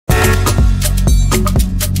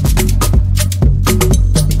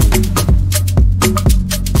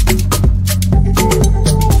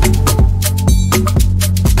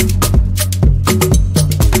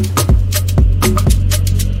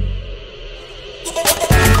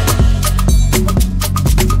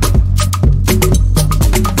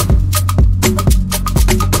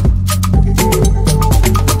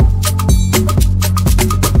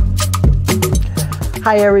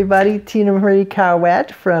Hi everybody, Tina Marie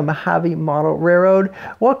Cowett from Mojave Model Railroad.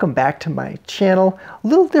 Welcome back to my channel. A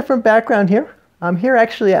little different background here. I'm here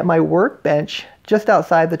actually at my workbench just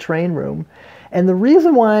outside the train room. And the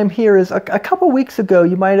reason why I'm here is a couple weeks ago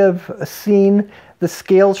you might have seen the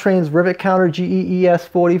ScaleTrains Rivet Counter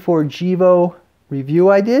ES44AH GEVO review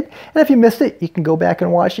I did. And if you missed it, you can go back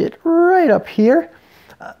and watch it right up here.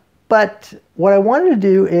 But what I wanted to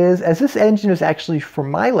do is, as this engine is actually for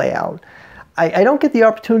my layout, I don't get the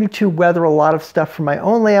opportunity to weather a lot of stuff for my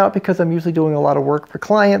own layout because I'm usually doing a lot of work for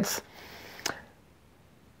clients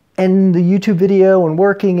and the YouTube video and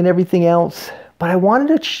working and everything else. But I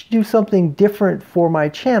wanted to do something different for my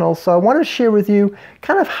channel, so I wanted to share with you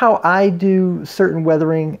kind of how I do certain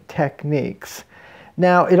weathering techniques.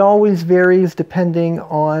 Now, it always varies depending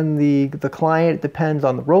on the client, it depends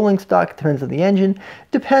on the rolling stock, it depends on the engine,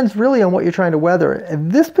 it depends really on what you're trying to weather. In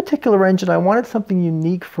this particular engine, I wanted something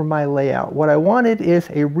unique for my layout. What I wanted is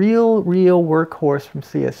a real workhorse from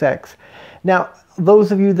CSX. Now,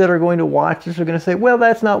 those of you that are going to watch this are going to say, well,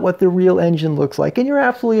 that's not what the real engine looks like. And you're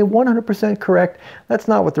absolutely 100% correct. That's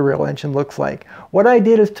not what the real engine looks like. What I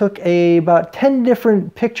did is took about 10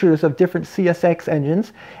 different pictures of different CSX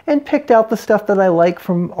engines and picked out the stuff that I like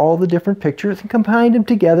from all the different pictures and combined them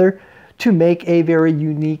together to make a very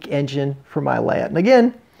unique engine for my layout. And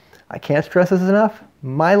again, I can't stress this enough.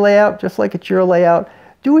 My layout, just like it's your layout,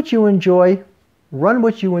 do what you enjoy. Run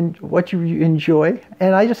what you enjoy,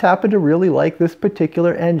 and I just happen to really like this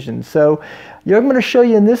particular engine. So I'm going to show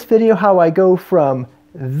you in this video how I go from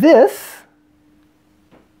this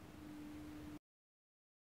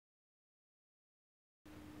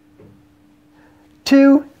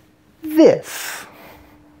to this.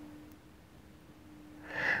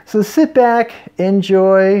 So sit back,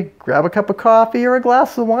 enjoy, grab a cup of coffee or a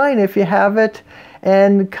glass of wine if you have it,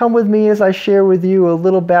 and come with me as I share with you a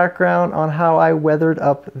little background on how I weathered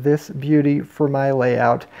up this beauty for my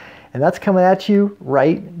layout. And that's coming at you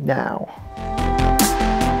right now.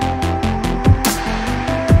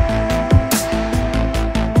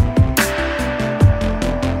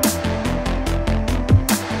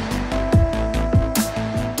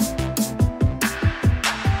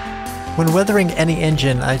 When weathering any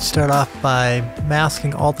engine, I start off by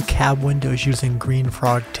masking all the cab windows using green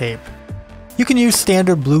frog tape. You can use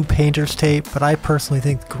standard blue painter's tape, but I personally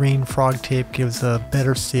think green frog tape gives a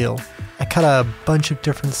better seal. I cut a bunch of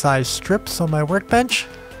different size strips on my workbench.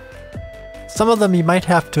 Some of them you might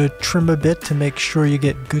have to trim a bit to make sure you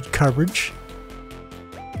get good coverage.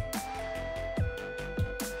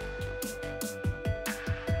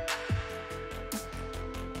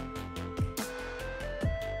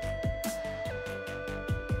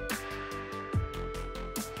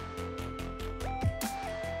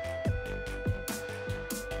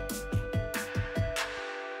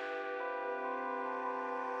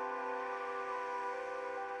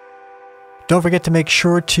 Don't forget to make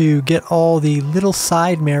sure to get all the little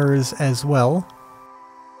side mirrors as well.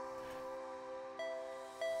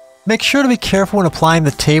 Make sure to be careful when applying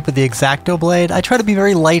the tape with the X-Acto blade. I try to be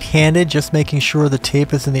very light-handed, just making sure the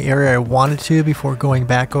tape is in the area I want it to before going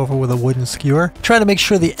back over with a wooden skewer. Try to make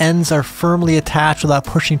sure the ends are firmly attached without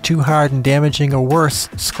pushing too hard and damaging or worse,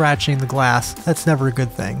 scratching the glass. That's never a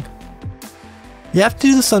good thing. You have to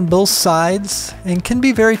do this on both sides and can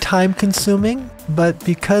be very time consuming, but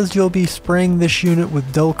because you'll be spraying this unit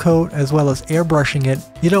with dull coat as well as airbrushing it,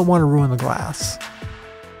 you don't want to ruin the glass.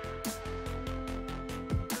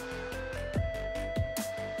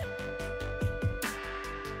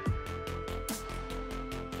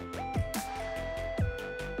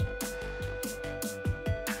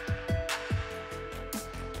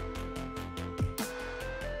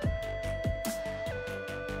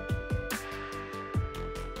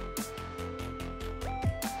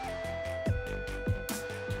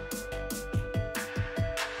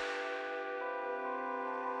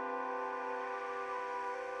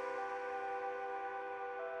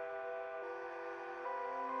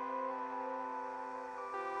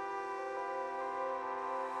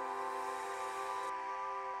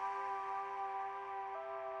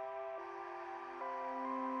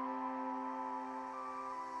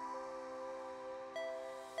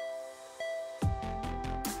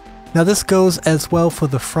 Now this goes as well for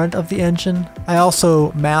the front of the engine. I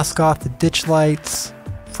also mask off the ditch lights,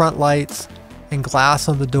 front lights, and glass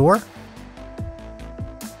on the door.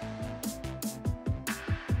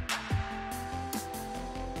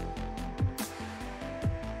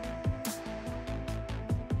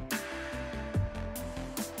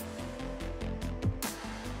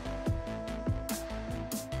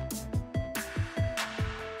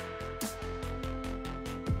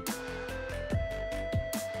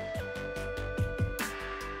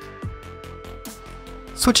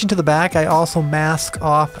 Switching to the back, I also mask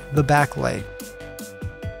off the back light.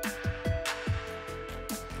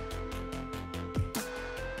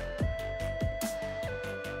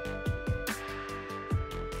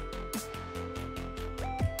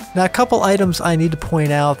 Now, a couple items I need to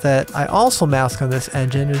point out that I also mask on this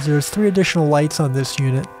engine is there's 3 additional lights on this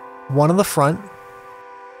unit. One on the front,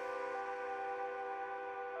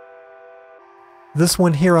 this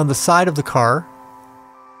one here on the side of the car,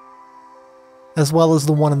 as well as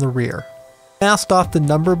the one in the rear. Masked off the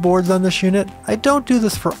number boards on this unit. I don't do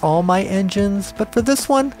this for all my engines, but for this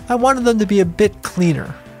one, I wanted them to be a bit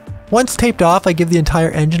cleaner. Once taped off, I give the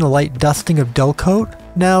entire engine a light dusting of dull coat.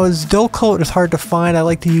 Now, as dull coat is hard to find, I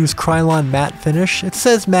like to use Krylon matte finish. It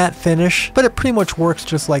says matte finish, but it pretty much works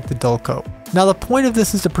just like the dull coat. Now, the point of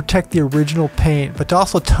this is to protect the original paint, but to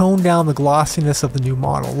also tone down the glossiness of the new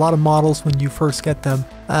model. A lot of models, when you first get them,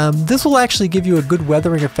 this will actually give you a good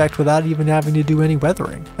weathering effect without even having to do any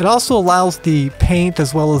weathering. It also allows the paint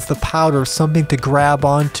as well as the powder something to grab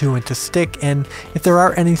onto and to stick, and if there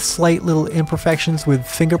are any slight little imperfections with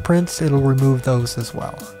fingerprints, it'll remove those as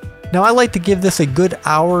well. Now, I like to give this a good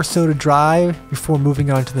hour or so to dry before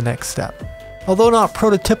moving on to the next step. Although not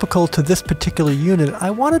prototypical to this particular unit,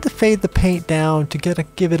 I wanted to fade the paint down to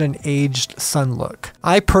give it an aged sun look.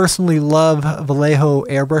 I personally love Vallejo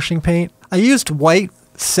airbrushing paint. I used white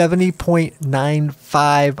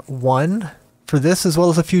 70.951 for this, as well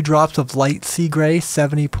as a few drops of light sea gray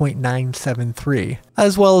 70.973,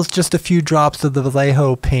 as well as just a few drops of the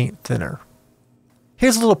Vallejo paint thinner.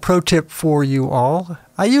 Here's a little pro tip for you all.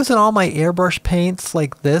 I use in all my airbrush paints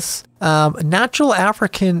like this, natural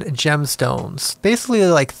African gemstones, basically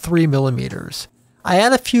like 3 millimeters. I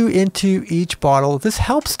add a few into each bottle. This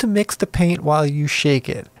helps to mix the paint while you shake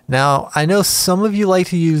it. Now, I know some of you like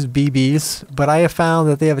to use BBs, but I have found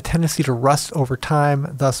that they have a tendency to rust over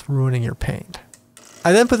time, thus ruining your paint.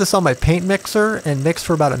 I then put this on my paint mixer and mix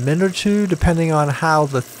for about a minute or two, depending on how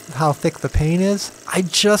thick the paint is. I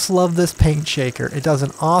just love this paint shaker. It does an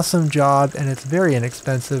awesome job and it's very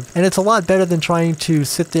inexpensive, and it's a lot better than trying to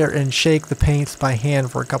sit there and shake the paints by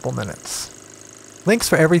hand for a couple minutes. Links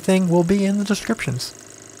for everything will be in the descriptions.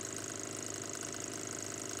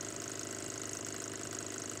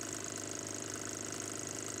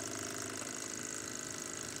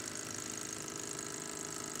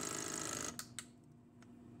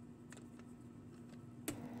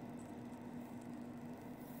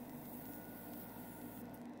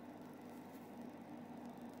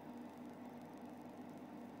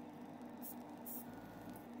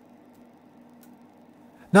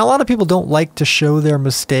 Now, a lot of people don't like to show their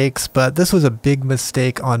mistakes, but this was a big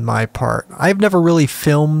mistake on my part. I've never really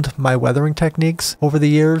filmed my weathering techniques over the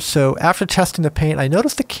years, so after testing the paint, I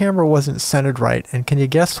noticed the camera wasn't centered right, and can you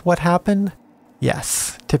guess what happened?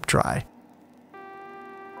 Yes, tip dry.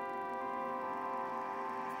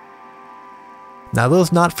 Now,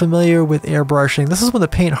 those not familiar with airbrushing, this is when the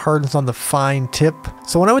paint hardens on the fine tip.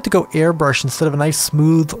 So when I went to go airbrush, instead of a nice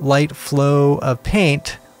smooth, light flow of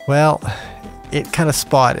paint, well, it kind of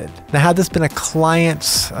spotted. Now, had this been a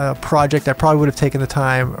client's project, I probably would have taken the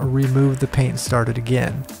time, removed the paint and started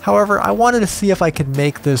again. However, I wanted to see if I could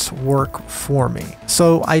make this work for me.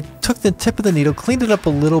 So I took the tip of the needle, cleaned it up a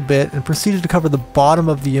little bit, and proceeded to cover the bottom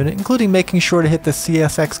of the unit, including making sure to hit the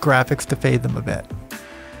CSX graphics to fade them a bit.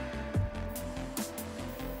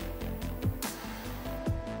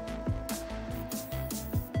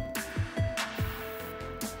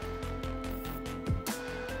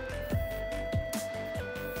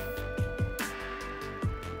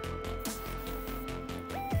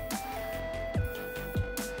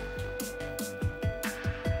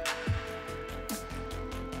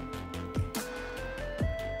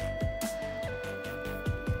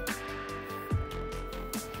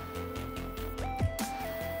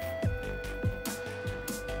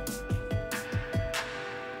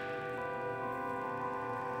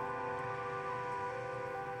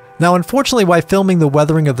 Now, unfortunately, while filming the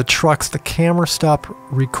weathering of the trucks, the camera stopped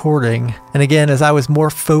recording. And again, as I was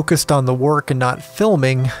more focused on the work and not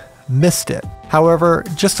filming, missed it. However,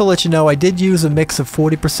 just to let you know, I did use a mix of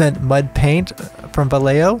 40% mud paint from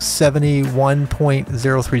Vallejo,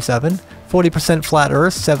 71.037, 40% flat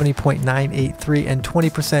earth, 70.983, and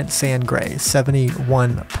 20% sand gray,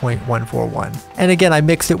 71.141. And again, I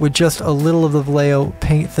mixed it with just a little of the Vallejo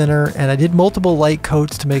paint thinner, and I did multiple light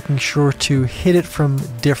coats to making sure to hit it from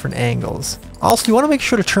different angles. Also, you want to make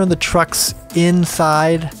sure to turn the trucks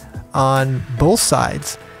inside on both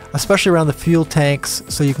sides, especially around the fuel tanks,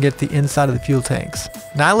 so you can get the inside of the fuel tanks.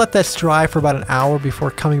 Now, I let that dry for about an hour before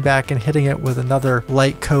coming back and hitting it with another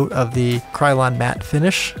light coat of the Krylon matte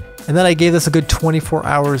finish. And then I gave this a good 24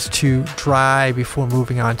 hours to dry before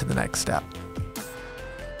moving on to the next step.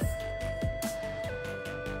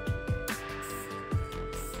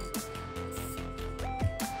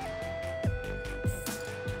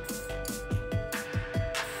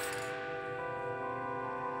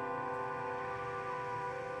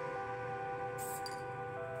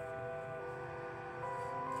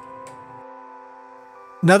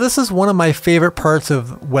 Now this is one of my favorite parts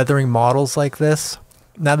of weathering models like this.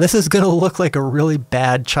 Now this is going to look like a really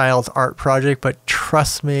bad child's art project, but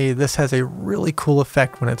trust me, this has a really cool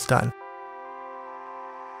effect when it's done.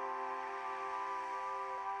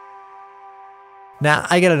 Now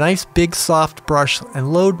I get a nice big soft brush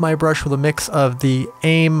and load my brush with a mix of the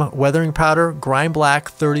AIM weathering powder, Grimy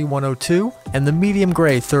Black 3102, and the medium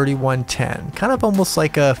gray 3110, kind of almost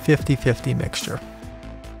like a 50-50 mixture.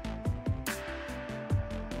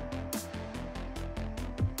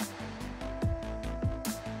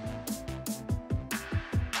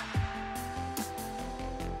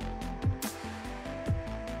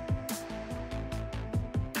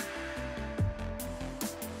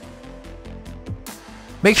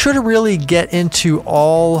 Make sure to really get into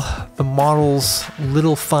all the model's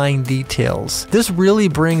little fine details. This really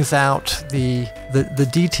brings out the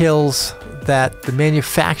details that the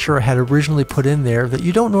manufacturer had originally put in there that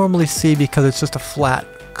you don't normally see because it's just a flat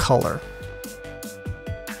color.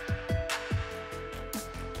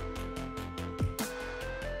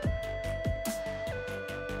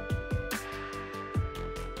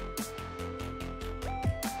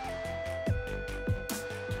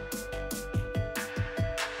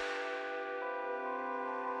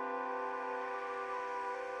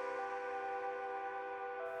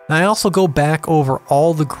 I also go back over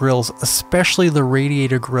all the grills, especially the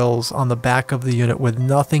radiator grills on the back of the unit with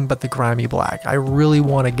nothing but the grimy black. I really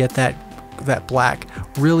want to get that black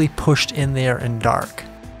really pushed in there and dark.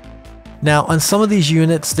 Now on some of these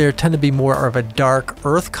units there tend to be more of a dark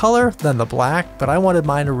earth color than the black, but I wanted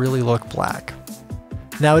mine to really look black.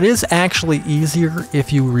 Now it is actually easier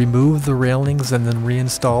if you remove the railings and then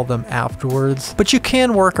reinstall them afterwards, but you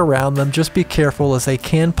can work around them. Just be careful as they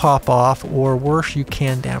can pop off, or worse, you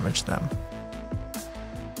can damage them.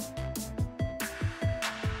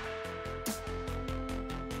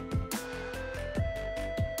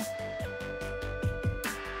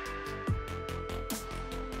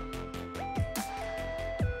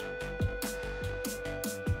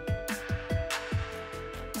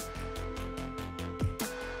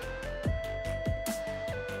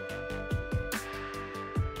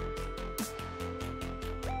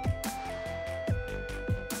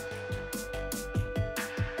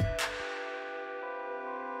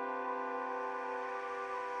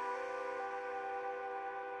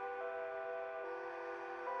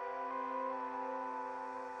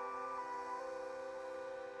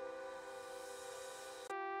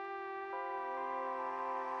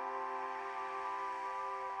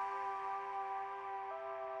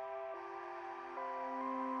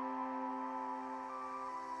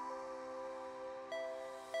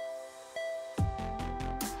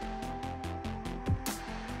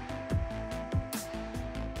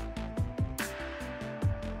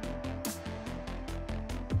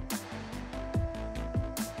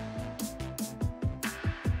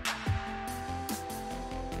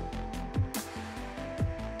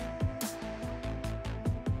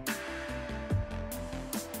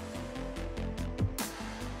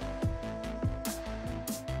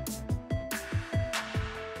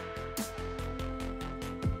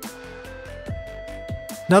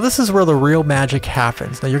 Now this is where the real magic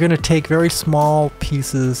happens. Now you're going to take very small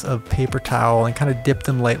pieces of paper towel and kind of dip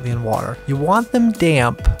them lightly in water. You want them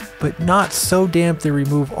damp, but not so damp they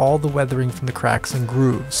remove all the weathering from the cracks and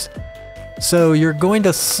grooves. So you're going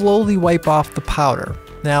to slowly wipe off the powder.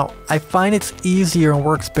 Now I find it's easier and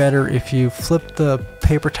works better if you flip the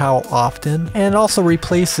paper towel often and also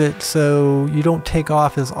replace it so you don't take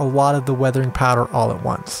off a lot of the weathering powder all at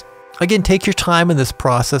once. Again, take your time in this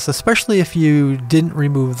process, especially if you didn't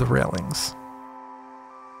remove the railings.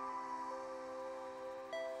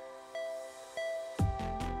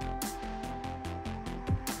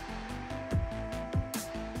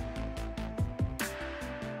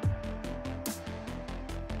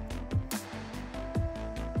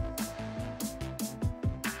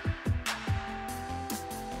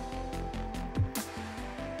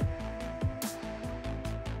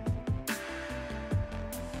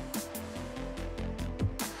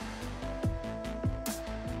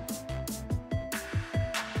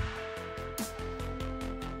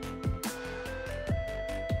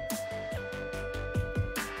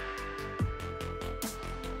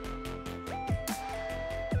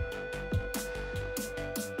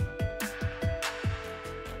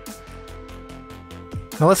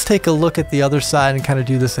 Now let's take a look at the other side and kind of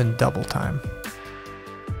do this in double time.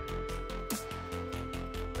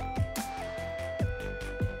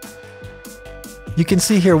 You can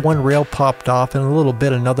see here one rail popped off, and a little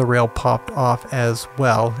bit another rail popped off as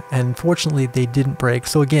well, and fortunately they didn't break.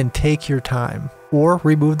 So again, take your time or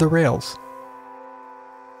remove the rails.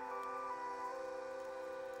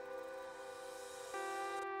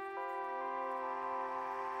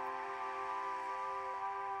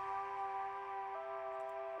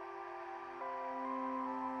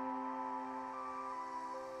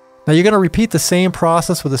 Now you're going to repeat the same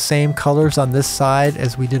process with the same colors on this side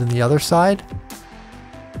as we did on the other side.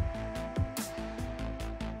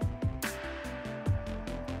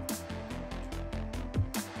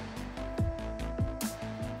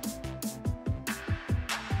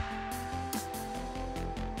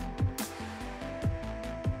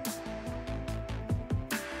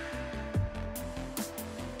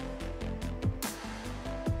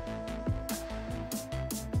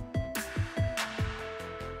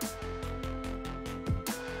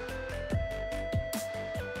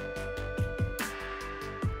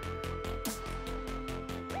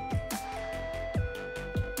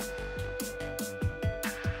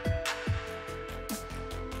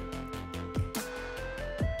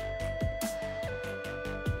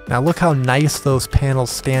 Now look how nice those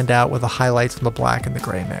panels stand out with the highlights in the black and the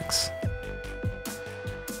gray mix.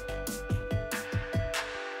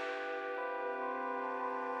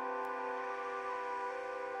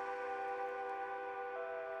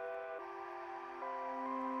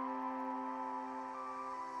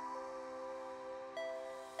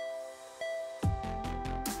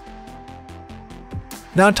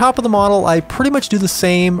 Now on top of the model, I pretty much do the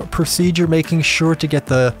same procedure, making sure to get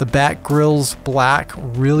the back grills black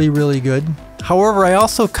really good. However, I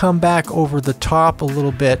also come back over the top a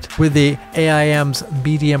little bit with the AIM's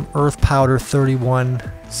Medium Earth Powder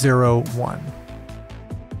 3101.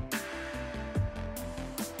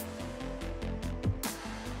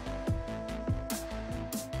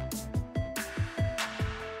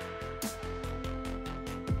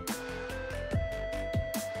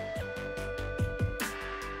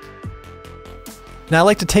 Now I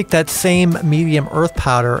like to take that same medium earth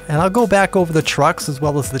powder and I'll go back over the trucks as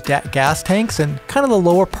well as the gas tanks and kind of the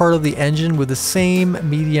lower part of the engine with the same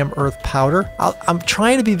medium earth powder. I'm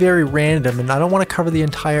trying to be very random and I don't want to cover the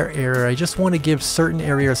entire area. I just want to give certain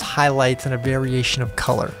areas highlights and a variation of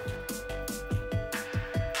color.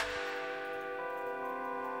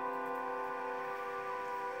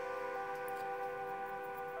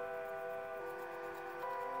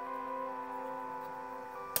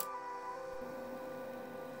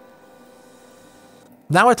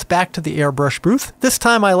 Now it's back to the airbrush booth. This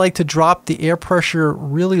time I like to drop the air pressure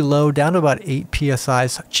really low, down to about 8 psi,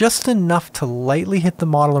 just enough to lightly hit the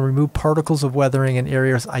model and remove particles of weathering in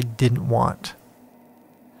areas I didn't want.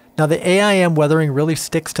 Now the AIM weathering really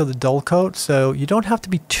sticks to the dull coat, so you don't have to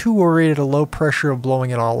be too worried at a low pressure of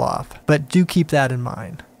blowing it all off, but do keep that in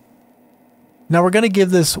mind. Now we're going to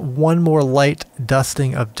give this one more light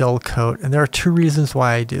dusting of dull coat, and there are two reasons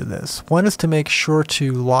why I do this. One is to make sure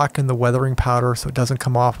to lock in the weathering powder so it doesn't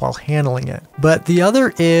come off while handling it. But the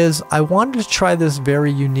other is I wanted to try this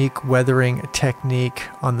very unique weathering technique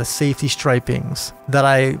on the safety stripings that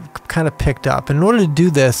I kind of picked up. And in order to do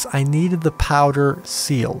this, I needed the powder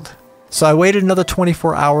sealed. So I waited another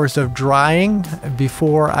 24 hours of drying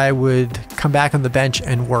before I would come back on the bench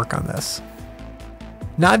and work on this.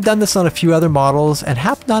 Now I've done this on a few other models and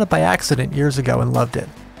happened on it by accident years ago and loved it.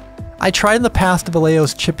 I tried in the past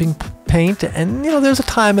Vallejo's chipping paint, and there's a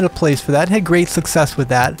time and a place for that. I had great success with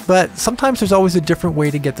that, but sometimes there's always a different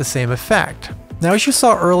way to get the same effect. Now as you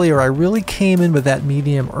saw earlier, I really came in with that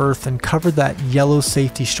medium earth and covered that yellow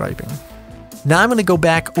safety striping. Now I'm going to go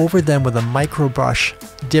back over them with a micro brush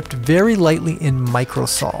dipped very lightly in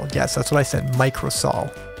microsol. Yes, that's what I said,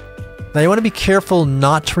 microsol. Now you want to be careful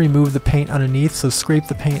not to remove the paint underneath, so scrape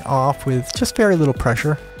the paint off with just very little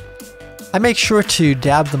pressure. I make sure to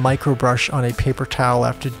dab the micro brush on a paper towel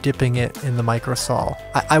after dipping it in the microsol.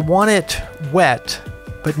 I want it wet,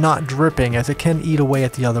 but not dripping, as it can eat away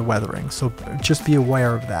at the other weathering, so just be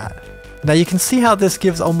aware of that. Now you can see how this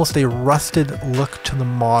gives almost a rusted look to the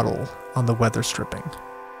model on the weather stripping.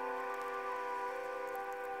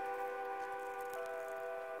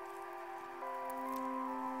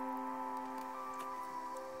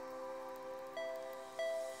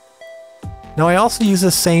 Now I also use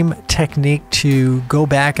the same technique to go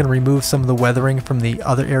back and remove some of the weathering from the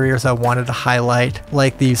other areas I wanted to highlight,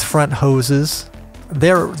 like these front hoses.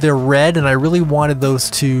 They're red and I really wanted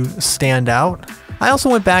those to stand out. I also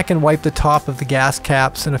went back and wiped the top of the gas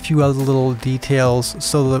caps and a few other little details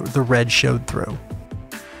so that the red showed through.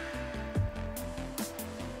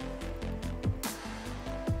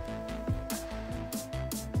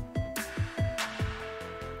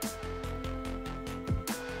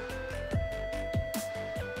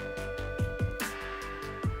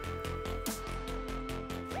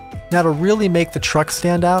 Now to really make the truck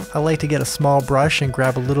stand out, I like to get a small brush and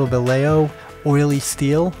grab a little Vallejo Oily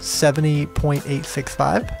Steel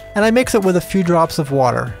 70.865, and I mix it with a few drops of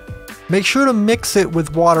water. Make sure to mix it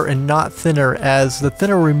with water and not thinner, as the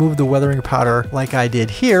thinner will remove the weathering powder like I did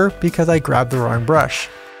here because I grabbed the wrong brush.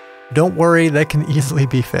 Don't worry, that can easily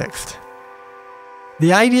be fixed.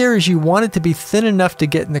 The idea is you want it to be thin enough to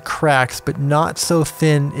get in the cracks, but not so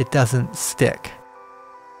thin it doesn't stick.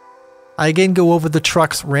 I again go over the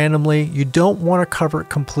trucks randomly. You don't want to cover it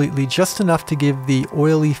completely, just enough to give the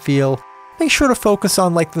oily feel. Make sure to focus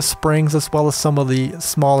on like the springs as well as some of the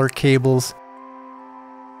smaller cables.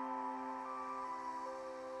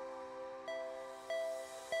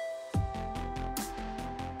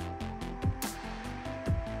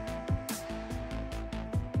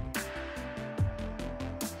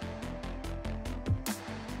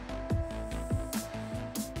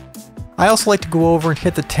 I also like to go over and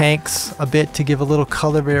hit the tanks a bit to give a little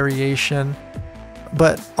color variation,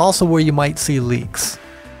 but also where you might see leaks.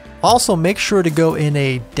 Also, make sure to go in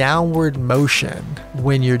a downward motion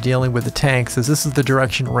when you're dealing with the tanks, as this is the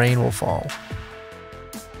direction rain will fall.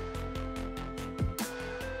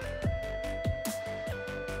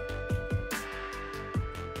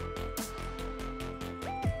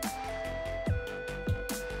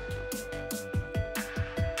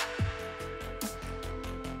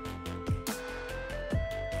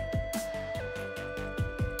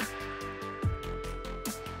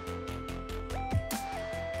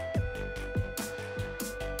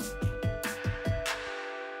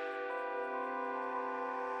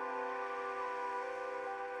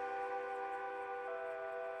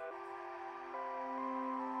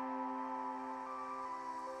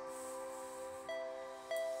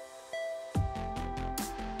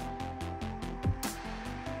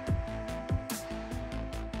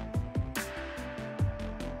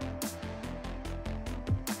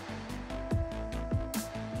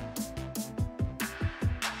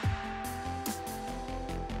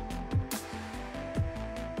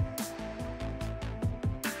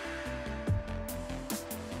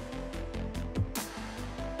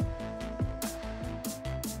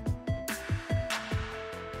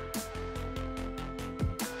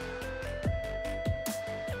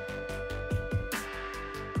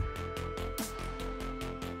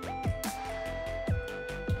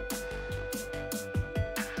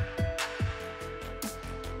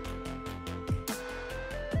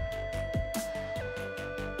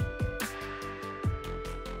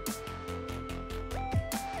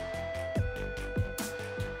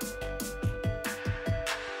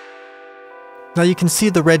 Now you can see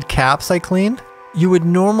the red caps I cleaned. You would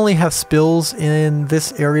normally have spills in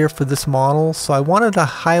this area for this model, so I wanted to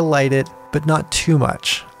highlight it, but not too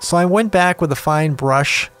much. So I went back with a fine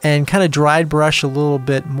brush and kind of dried brush a little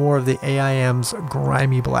bit more of the AIM's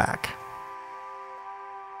Grimy Black.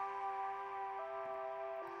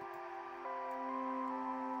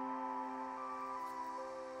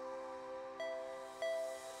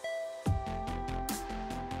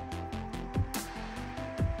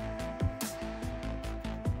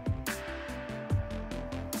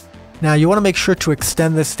 Now you want to make sure to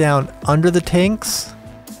extend this down under the tanks,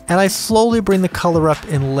 and I slowly bring the color up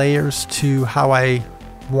in layers to how I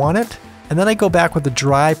want it, and then I go back with a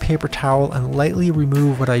dry paper towel and lightly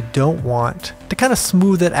remove what I don't want to kind of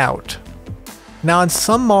smooth it out. Now on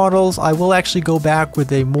some models I will actually go back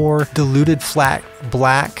with a more diluted flat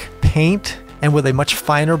black paint and with a much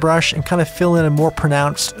finer brush and kind of fill in a more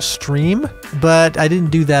pronounced stream, but I didn't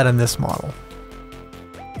do that on this model.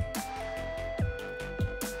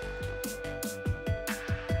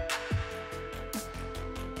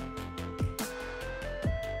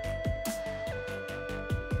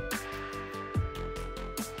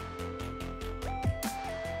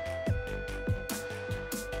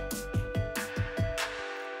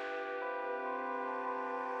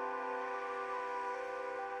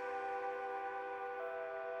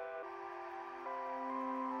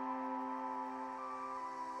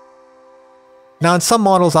 Now in some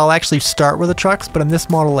models I'll actually start with the trucks, but on this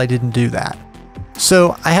model I didn't do that.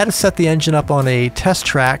 So I had to set the engine up on a test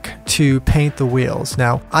track to paint the wheels.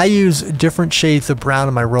 Now I use different shades of brown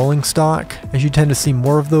in my rolling stock, as you tend to see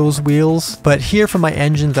more of those wheels. But here for my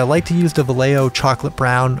engines I like to use the Vallejo Chocolate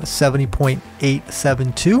Brown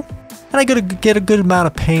 70.872. And I get a good amount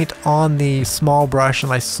of paint on the small brush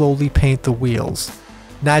and I slowly paint the wheels.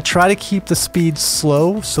 Now I try to keep the speed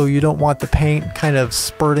slow so you don't want the paint kind of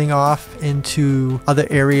spurting off into other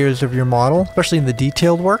areas of your model, especially in the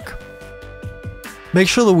detailed work. Make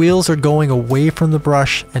sure the wheels are going away from the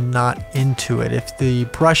brush and not into it. If the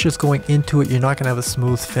brush is going into it, you're not going to have a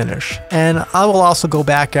smooth finish. And I will also go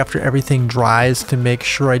back after everything dries to make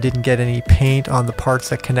sure I didn't get any paint on the parts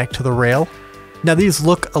that connect to the rail. Now these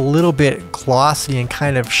look a little bit glossy and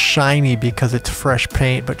kind of shiny because it's fresh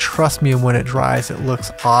paint, but trust me, when it dries, it looks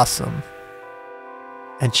awesome.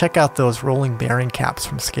 And check out those rolling bearing caps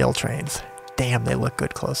from ScaleTrains. Damn, they look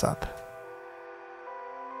good close up.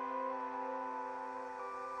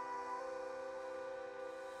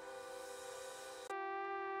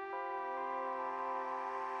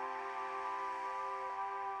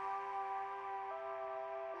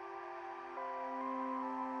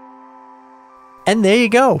 And there you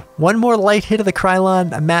go. One more light hit of the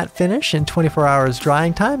Krylon matte finish in 24 hours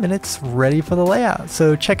drying time, and it's ready for the layout.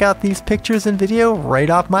 So check out these pictures and video right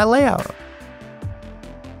off my layout.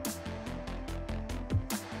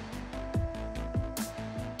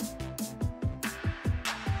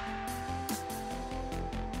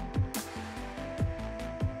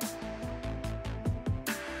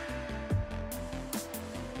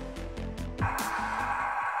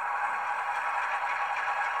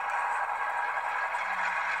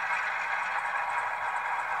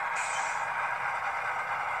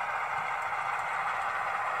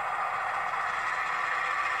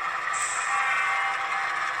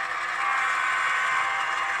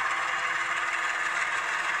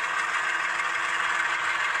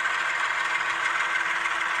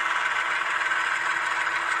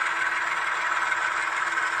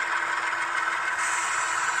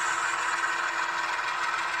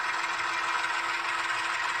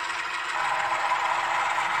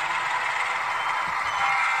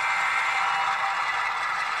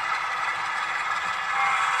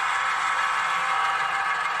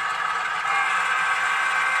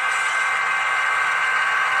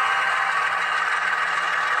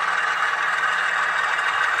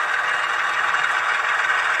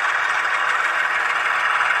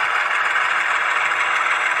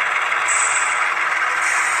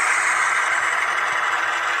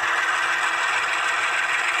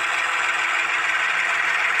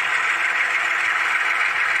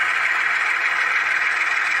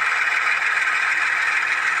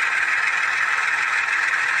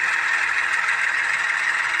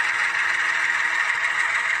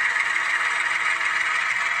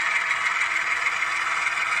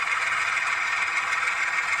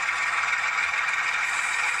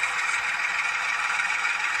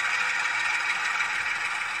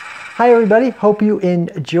 Hi everybody, hope you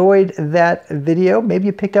enjoyed that video. Maybe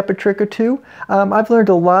you picked up a trick or two. I've learned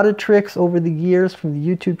a lot of tricks over the years from the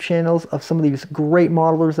YouTube channels of some of these great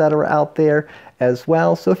modelers that are out there as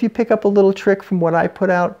well. So if you pick up a little trick from what I put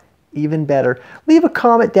out, even better. Leave a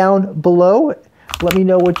comment down below. Let me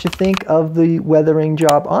know what you think of the weathering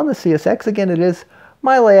job on the CSX. Again, it is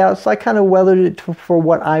my layout, so I kind of weathered it for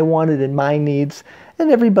what I wanted and my needs, and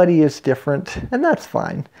everybody is different, and that's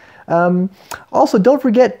fine. Also, don't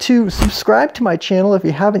forget to subscribe to my channel if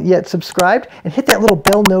you haven't yet subscribed, and hit that little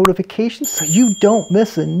bell notification so you don't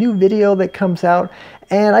miss a new video that comes out.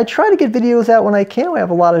 And I try to get videos out when I can. I have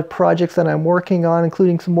a lot of projects that I'm working on,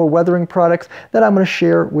 including some more weathering products that I'm going to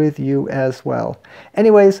share with you as well.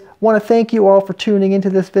 Anyways, want to thank you all for tuning into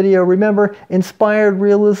this video. Remember, inspired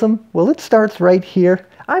realism, well, it starts right here.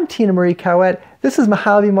 I'm Tina Marie Cowett. This is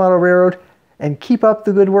Mojave Model Railroad, and keep up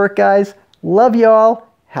the good work, guys. Love you all.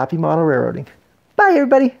 Happy model railroading. Bye,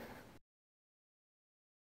 everybody.